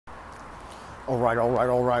All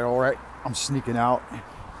right. I'm sneaking out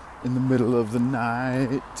in the middle of the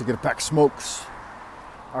night to get a pack of smokes.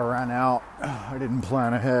 I ran out. I didn't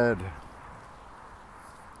plan ahead.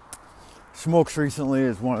 Smokes recently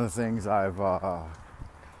is one of the things I've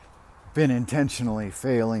been intentionally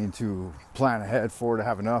failing to plan ahead for, to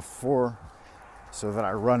have enough for, so that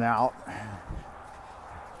I run out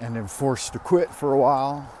and am forced to quit for a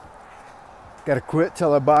while. Gotta quit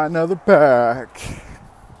till I buy another pack.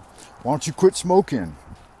 Why don't you quit smoking?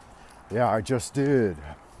 Yeah, I just did.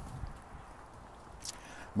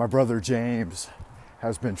 My brother James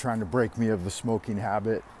has been trying to break me of the smoking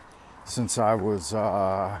habit since I was,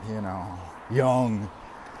 young.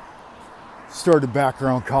 Started back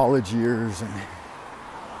around college years, and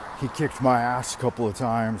he kicked my ass a couple of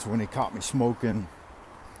times when he caught me smoking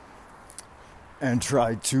and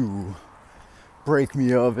tried to break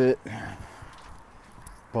me of it.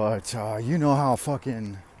 But you know how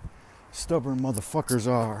fucking stubborn motherfuckers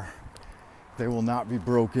are. They will not be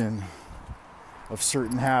broken of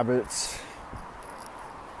certain habits.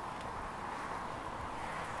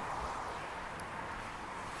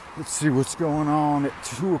 Let's see what's going on at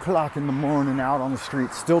 2 o'clock in the morning out on the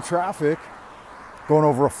street. Still traffic. Going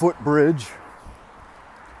over a footbridge.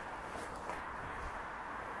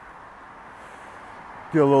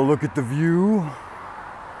 Get a little look at the view.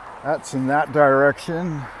 That's in that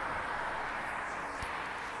direction.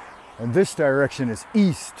 And this direction is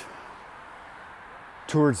east,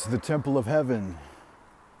 towards the Temple of Heaven.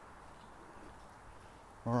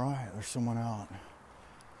 All right, there's someone out.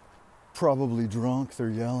 Probably drunk, they're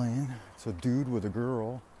yelling. It's a dude with a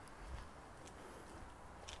girl.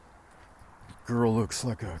 Girl looks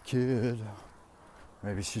like a kid.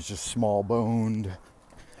 Maybe she's just small boned.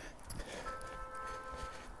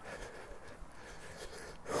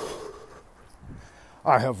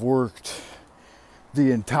 I have worked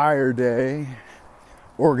the entire day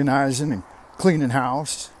organizing and cleaning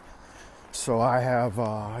house. So I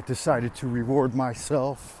have decided to reward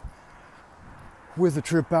myself with a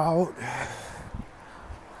trip out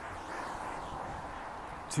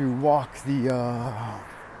to walk the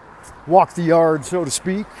yard, so to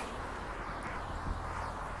speak.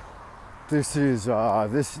 This is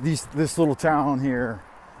this little town here.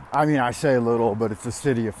 I mean, I say little, but it's a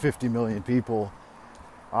city of 50 million people.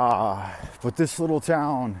 But this little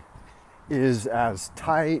town is as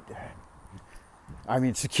tight. I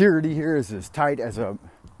mean, security here is as tight as a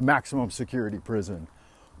maximum security prison.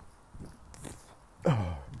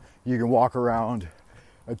 You can walk around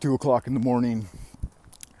at 2 o'clock in the morning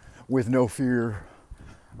with no fear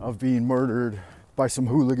of being murdered by some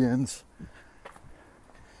hooligans.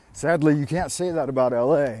 Sadly, you can't say that about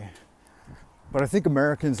LA. But I think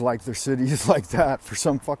Americans like their cities like that for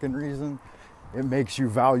some fucking reason. It makes you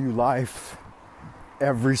value life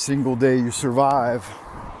every single day you survive.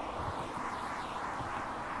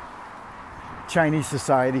 Chinese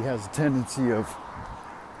society has a tendency of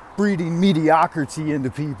breeding mediocrity into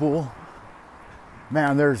people.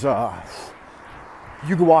 Man,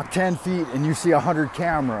 you could walk 10 feet and you see 100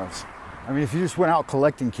 cameras. I mean, if you just went out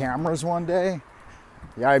collecting cameras one day,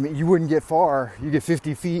 yeah, I mean, you wouldn't get far. You get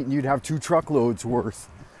 50 feet and you'd have 2 truckloads worth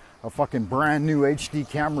of fucking brand new HD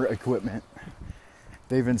camera equipment.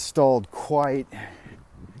 They've installed quite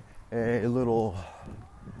a little,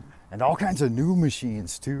 and all kinds of new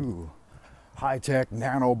machines too. High-tech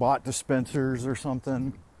nanobot dispensers or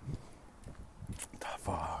something. The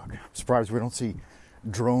fuck? I'm surprised we don't see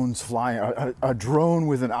drones flying. A drone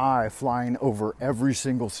with an eye flying over every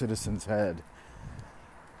single citizen's head.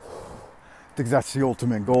 I think that's the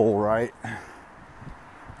ultimate goal, right?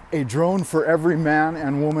 A drone for every man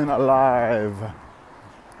and woman alive.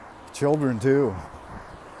 Children too.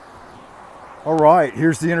 All right,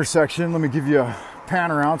 here's the intersection. Let me give you a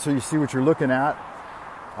pan around so you see what you're looking at.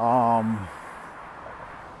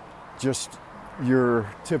 Just your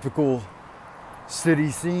typical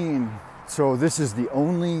city scene. So this is the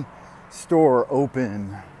only store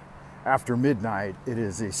open after midnight. It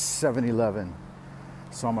is a 7-Eleven.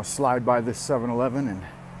 So I'm gonna slide by this 7-Eleven and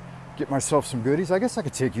get myself some goodies. I guess I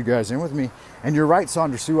could take you guys in with me. And you're right,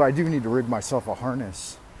 Sandra Sue, I do need to rig myself a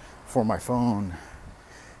harness for my phone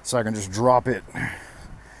so I can just drop it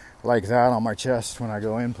like that on my chest when I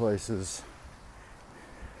go in places.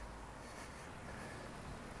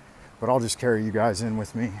 But I'll just carry you guys in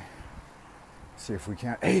with me. See if we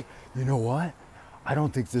can't. Hey, you know what? I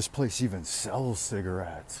don't think this place even sells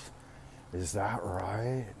cigarettes. Is that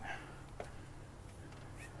right?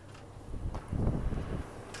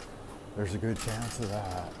 There's a good chance of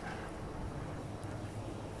that.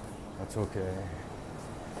 That's okay.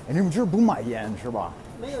 你们这儿不买烟是吧？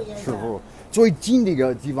没有烟师傅，最近这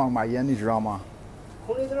个地方卖烟，你知道吗？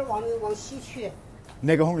红绿灯往西去。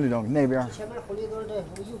哪个红绿灯？那边。前面红绿灯对，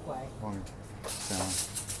右拐。行。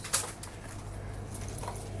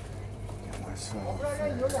我不知道这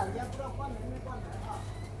有2间，不知道关门没关门啊。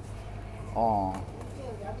哦。这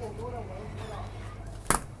2点多了，我也不知道。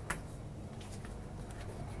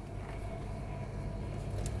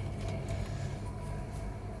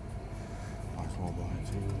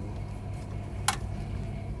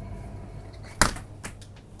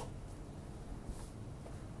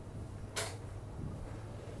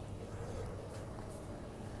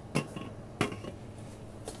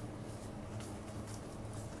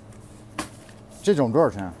这种多少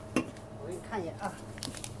钱？我给你看一眼啊。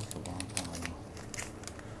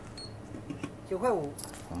9块5。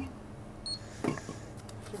19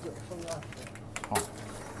送20。好。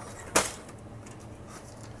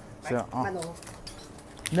行啊。慢走。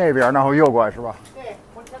那边然后右拐是吧？对，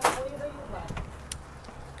我前面红绿灯右拐。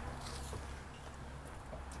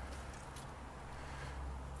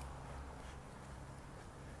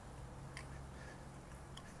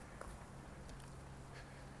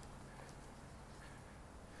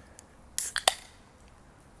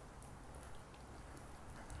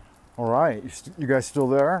All right, you guys still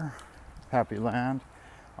there? Happy Land.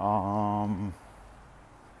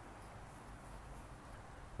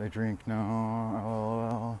 They drink no.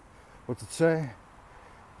 LOL. What's it say?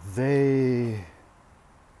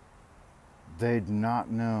 They'd not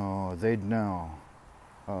know. They'd know.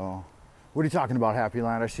 Oh, what are you talking about, Happy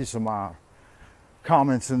Land? I see some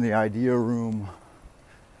comments in the idea room.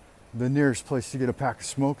 The nearest place to get a pack of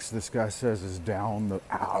smokes, this guy says, is down the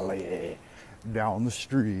alley. Down the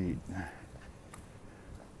street.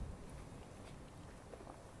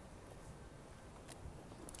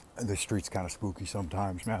 The street's kind of spooky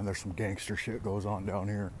sometimes, man. There's some gangster shit goes on down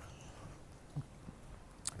here.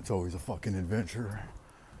 It's always a fucking adventure.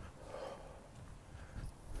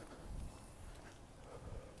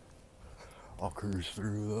 I'll cruise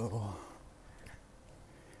through though.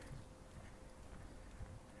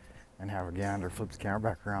 And have a gander, flip the camera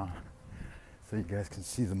back around so you guys can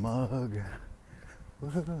see the mug.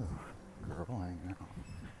 Woohoo, girl hanging out.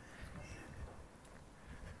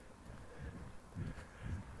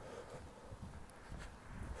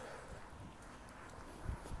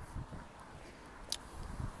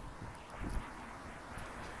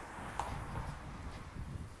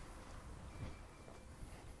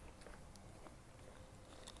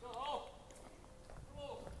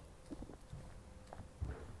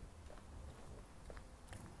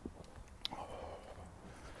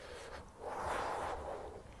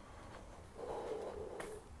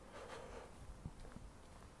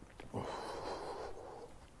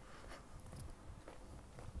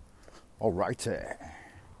 All righty.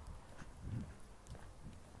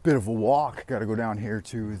 Bit of a walk. Got to go down here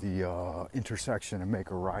to the intersection and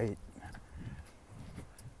make a right.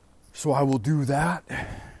 So I will do that.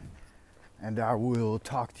 And I will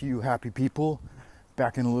talk to you happy people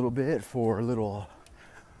back in a little bit for a little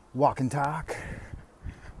walk and talk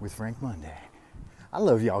with Frank Monday. I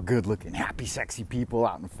love y'all good looking, happy, sexy people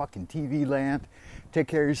out in fucking TV land. Take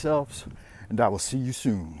care of yourselves, and I will see you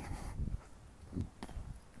soon.